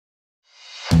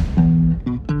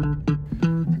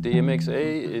The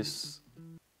MXA is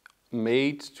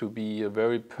made to be a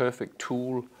very perfect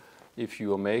tool if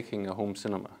you are making a home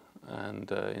cinema.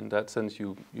 And in that sense,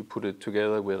 you put it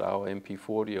together with our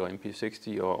MP40 or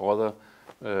MP60 or other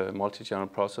multi-channel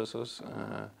processors.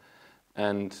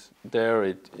 And there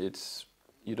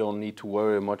you don't need to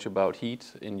worry much about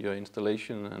heat in your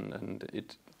installation, and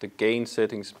the gain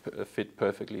settings fit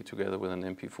perfectly together with an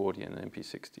MP40 and an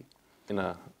MP60. In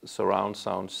a surround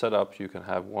sound setup, you can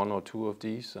have one or two of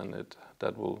these, and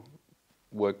that will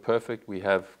work perfect. We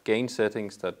have gain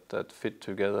settings that fit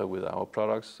together with our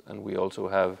products, and we also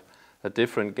have a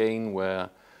different gain where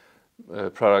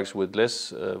products with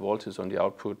less voltage on the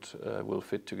output will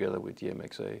fit together with the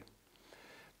MXA.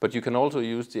 But you can also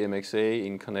use the MXA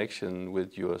in connection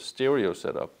with your stereo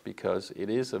setup, because it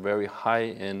is a very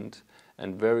high-end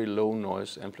and very low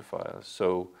noise amplifier.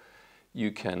 So you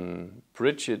can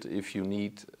bridge it if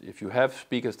you have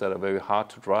speakers that are very hard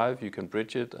to drive, you can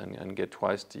bridge it and get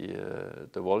twice the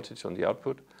voltage on the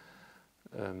output.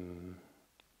 And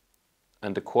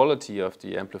the quality of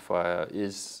the amplifier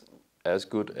is as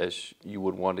good as you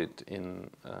would want it in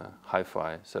a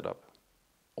hi-fi setup.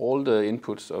 All the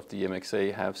inputs of the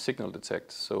MXA have signal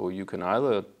detect, so you can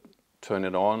either turn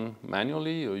it on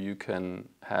manually, or you can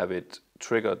have it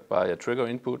triggered by a trigger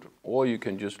input, or you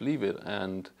can just leave it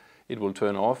and it will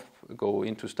turn off, go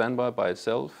into standby by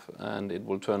itself, and it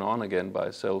will turn on again by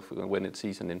itself when it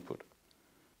sees an input.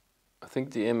 I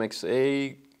think the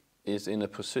MXA is in a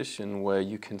position where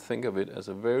you can think of it as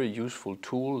a very useful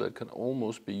tool that can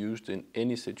almost be used in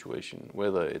any situation,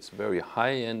 whether it's very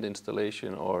high-end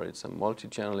installation or it's a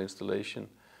multi-channel installation.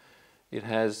 It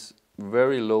has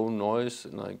very low noise,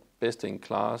 like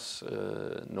best-in-class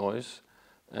noise,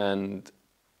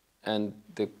 and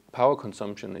the power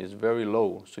consumption is very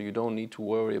low, so you don't need to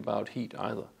worry about heat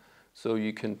either. So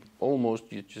you can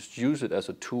you just use it as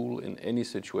a tool in any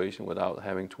situation without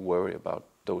having to worry about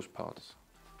those parts.